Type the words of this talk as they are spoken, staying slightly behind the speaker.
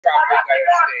To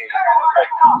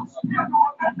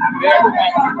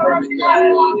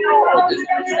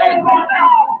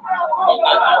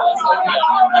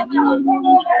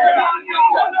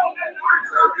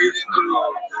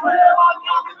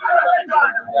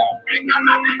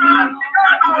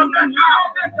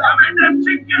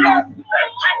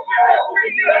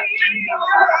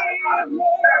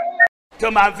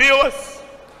my viewers,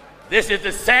 this is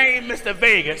the same Mr.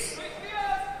 Vegas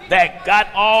that got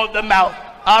all the mouth.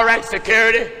 All right,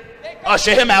 security,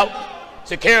 usher him out.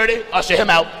 Security, usher him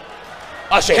out.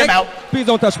 Usher him out. Please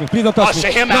don't touch me. Please don't touch me.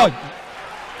 Usher him out.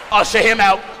 Usher him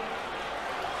out.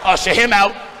 Usher him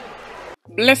out.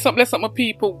 Bless up my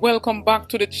people. Welcome back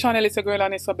to the channel. It's a girl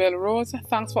and Isabel Rose.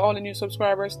 Thanks for all the new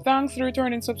subscribers. Thanks to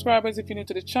returning subscribers. If you're new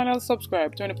to the channel,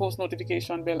 subscribe. Turn the post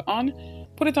notification bell on.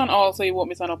 Put it on all so you won't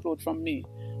miss an upload from me.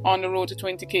 On the road to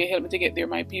 20K. Help me to get there,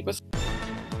 my people.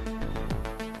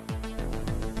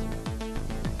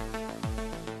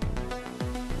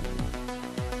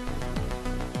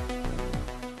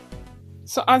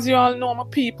 So as you all know, my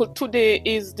people, today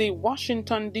is the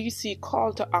Washington DC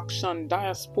call to action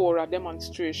diaspora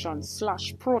demonstration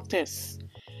 / protest,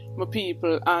 my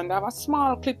people. And I have a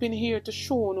small clip in here to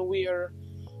show you where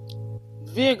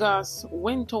Vegas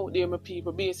went out there, my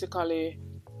people, basically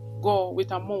go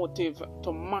with a motive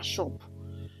to mash up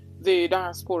the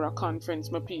diaspora conference,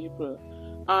 my people.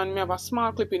 And we have a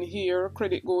small clip in here.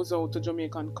 Credit goes out to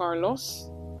Jamaican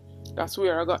Carlos. That's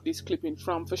where I got this clipping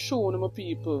from for showing my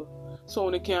people,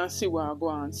 so you can see where I go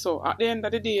on. So at the end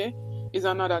of the day, is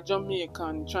another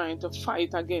Jamaican trying to fight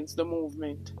against the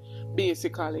movement,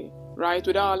 basically, right?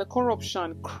 With all the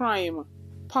corruption, crime,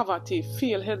 poverty,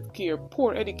 failed healthcare,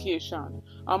 poor education,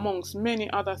 amongst many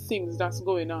other things that's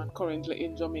going on currently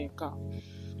in Jamaica.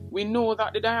 We know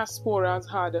that the diaspora has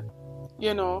had,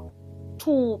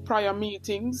 2 prior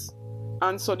meetings,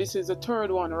 and so this is the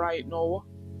 3rd one right now,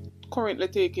 currently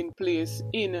taking place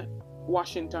in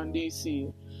Washington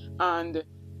DC. And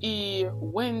he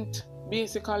went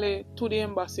basically to the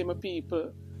embassy, my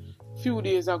people, a few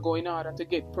days ago in order to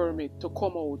get permit to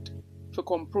come out, to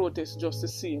come protest just the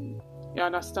same. You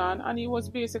understand? And he was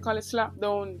basically slapped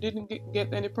down, didn't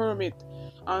get any permit.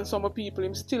 And some people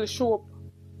him still show up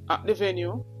at the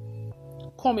venue,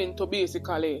 coming to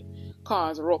basically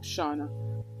cause eruption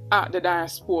at the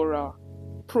diaspora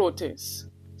protest.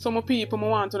 Some people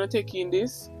want to take in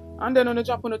this, and then on the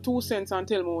drop on the 2 cents and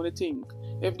tell me what they think.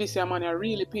 If this man are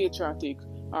really patriotic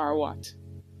or what.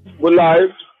 We're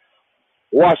live,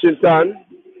 Washington,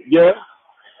 yeah.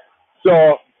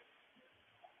 So,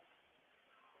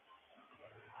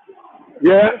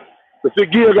 yeah, the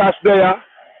gear gas there,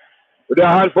 with a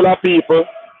handful of people,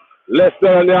 less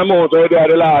than the amount we there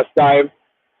the last time.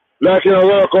 Like,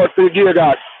 work out for the gear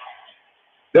gas.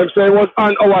 Them say it was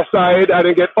on our side and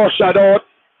then get ushered out.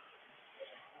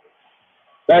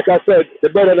 Like I said, the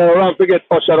better than around to get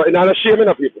ushered out. It's not a shame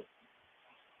enough, people.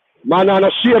 Man, not a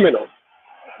shame enough.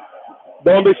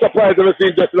 Don't be surprised if you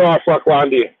see just now fuck one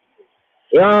day.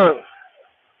 Yeah.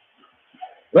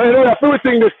 Well, you know, that's the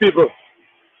thing, these people.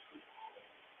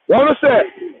 What I say?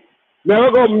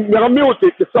 Never mute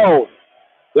it, the sound.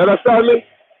 You understand me?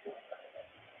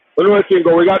 But the thing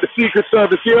go, we got the Secret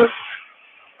Service here,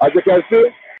 as you can see.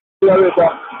 See me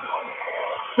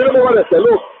what I say.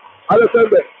 Look, I listen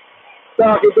there.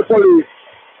 Talking to police.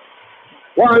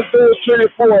 1, 2, 3,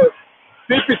 4.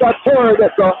 This is a tour,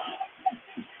 that's all.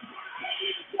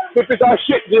 This is a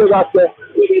shit deal, that's all.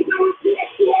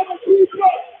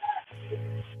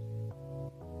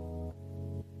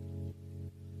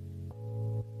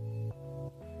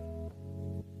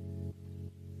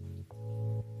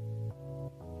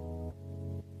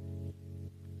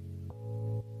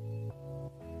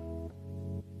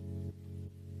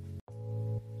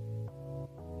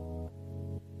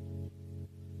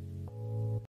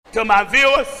 To my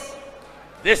viewers,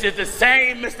 this is the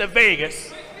same Mr.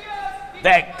 Vegas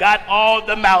that got all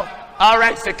the mouth. All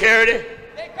right, security,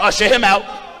 usher him out.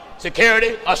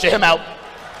 Security, usher him out.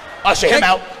 Usher him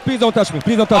out. Please don't touch me.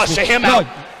 Please don't touch me. Usher him out.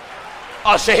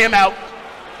 Usher him out.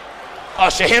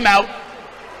 Usher him out.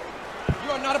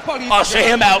 You are not a police. Usher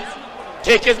him out.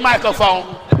 Take his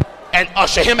microphone and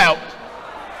usher him out.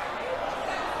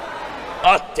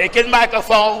 Take his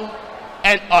microphone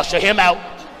and usher him out.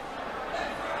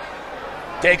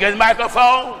 Take his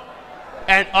microphone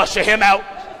and usher him out.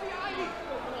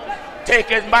 Take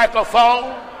his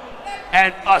microphone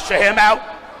and usher him out.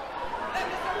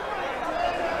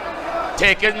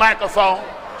 Take his microphone.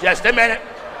 Just a minute.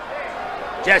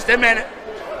 Just a minute.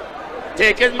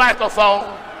 Take his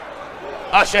microphone.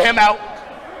 Usher him out.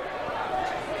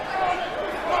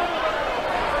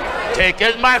 Take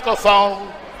his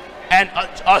microphone and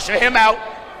usher him out.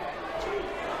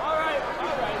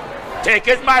 Take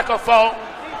his microphone.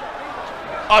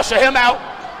 Usher him out.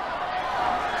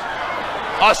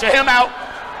 Usher him out.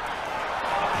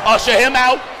 Usher him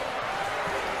out.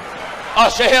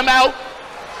 Usher him out.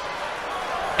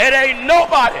 It ain't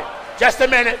nobody, just a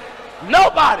minute,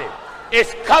 nobody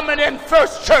is coming in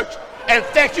First Church and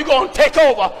think you're going to take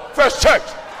over First Church.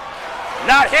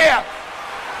 Not here.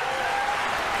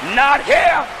 Not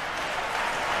here.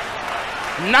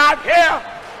 Not here.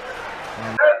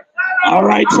 All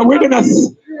right, so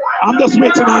I'm just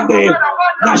waiting on the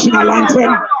national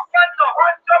anthem.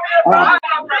 Ready?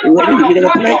 You're going to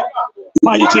play?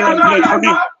 Find it here and play for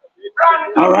me.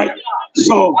 All right,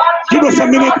 so give us a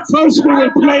minute. First, we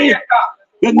will play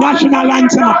the national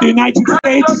anthem of the United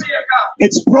States.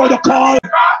 It's protocol.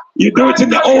 You do it in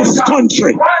the host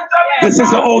country. This is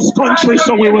the host country,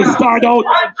 so we will start out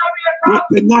with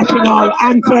the national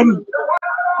anthem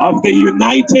of the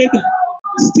United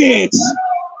States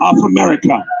of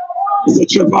America. Mr.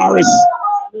 Travaris.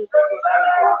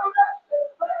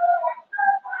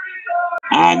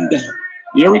 And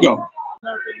here we go.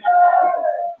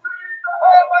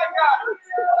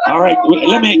 All right,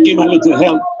 let me give a little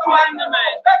help.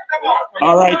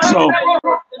 All right, so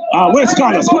where's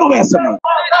Carlos? Come over here, someone.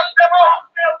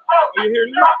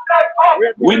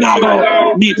 We're not going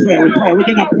to meet prayer. We're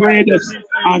going to pray this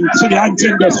and to the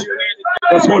anthem.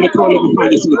 That's what they call it before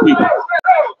this to the people.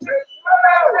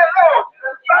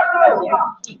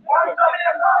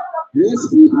 Yes,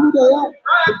 people there,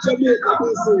 Jamaica,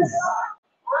 this is.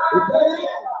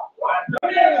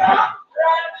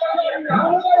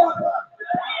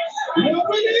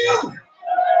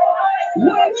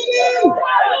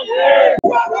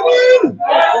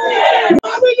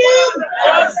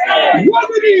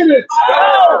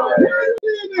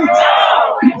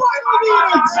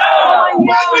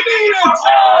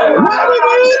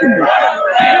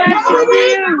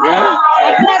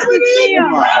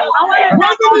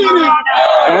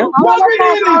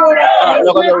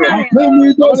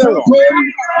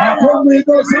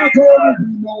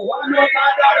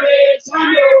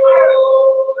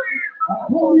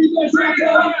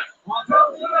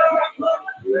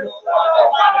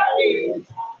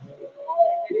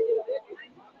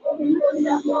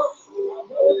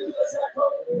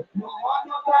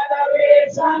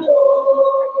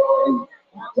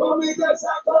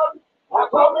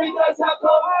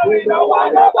 We don't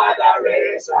want nobody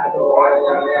race.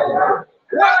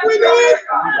 What we need?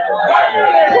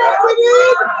 What we need? What we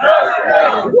need?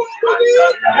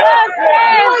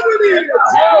 What we need?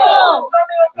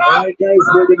 All right, guys,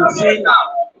 we're going to sing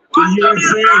the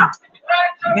USA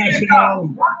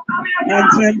national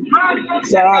anthem.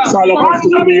 So I ask all of us to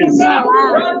please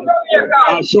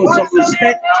show some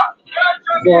respect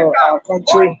for our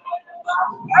country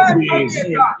as we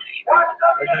sing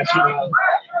the national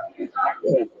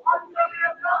anthem.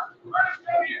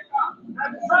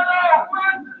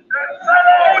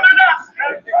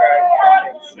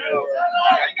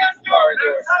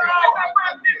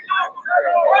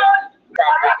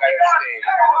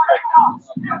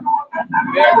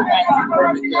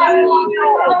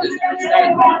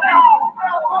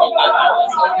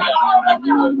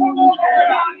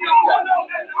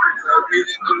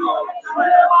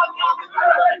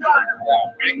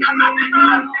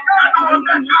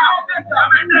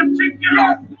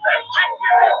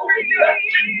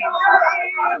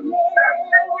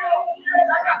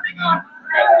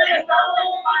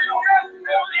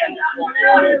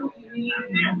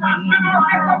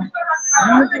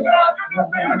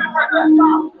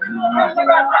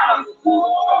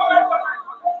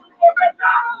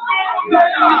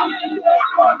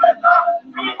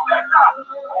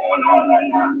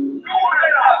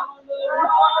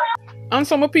 And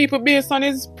some people, based on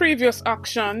his previous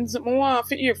actions, I want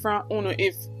to hear from Uno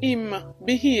if him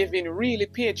behaving really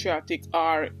patriotic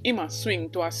or him a swing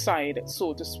to a side,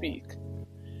 so to speak.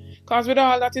 Because with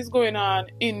all that is going on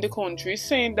in the country,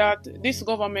 saying that this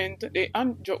government, the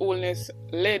Andrew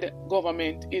Holness-led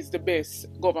government, is the best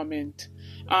government.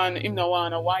 And him no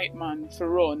want a white man to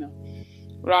run,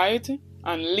 right?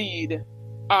 And lead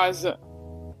as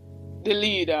the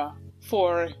leader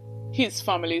for his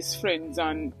family's friends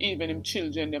and even him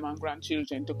children, them and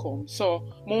grandchildren to come. So,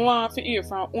 I want to hear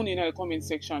from Uni in the comment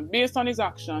section, based on his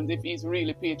actions, if he's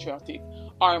really patriotic,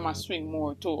 or him a swing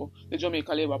more to the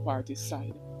Jamaica Labour Party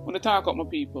side. I want to talk up my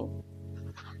people.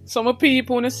 So, my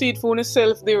people want to see it for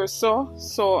yourself there,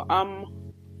 so I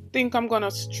think I'm going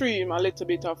to stream a little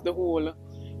bit of the whole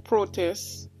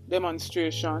protest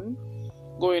demonstration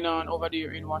going on over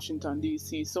there in Washington,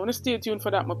 D.C. So, I want to stay tuned for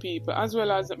that, my people, as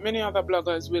well as many other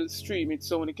bloggers will stream it,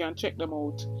 so you can check them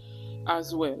out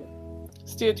as well.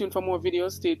 Stay tuned for more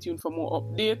videos, stay tuned for more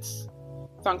updates.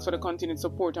 Thanks for the continued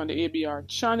support on the ABR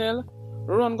channel.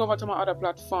 Run over to my other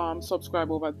platform,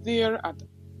 subscribe over there at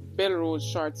Belrose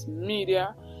Shorts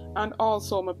Media, and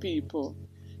also my people,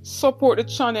 support the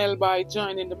channel by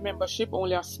joining the membership,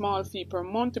 only a small fee per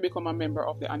month to become a member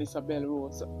of the Anissa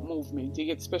Belrose movement. You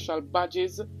get special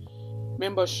badges,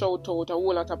 member shout out, a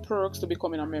whole lot of perks to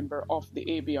becoming a member of the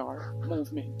ABR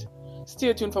movement.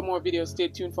 Stay tuned for more videos, stay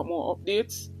tuned for more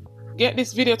updates. Get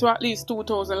this video to at least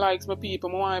 2,000 likes, my people.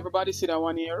 I want everybody see that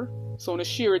one here. So I want to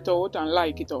share it out and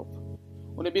like it up.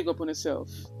 I want to big up on yourself.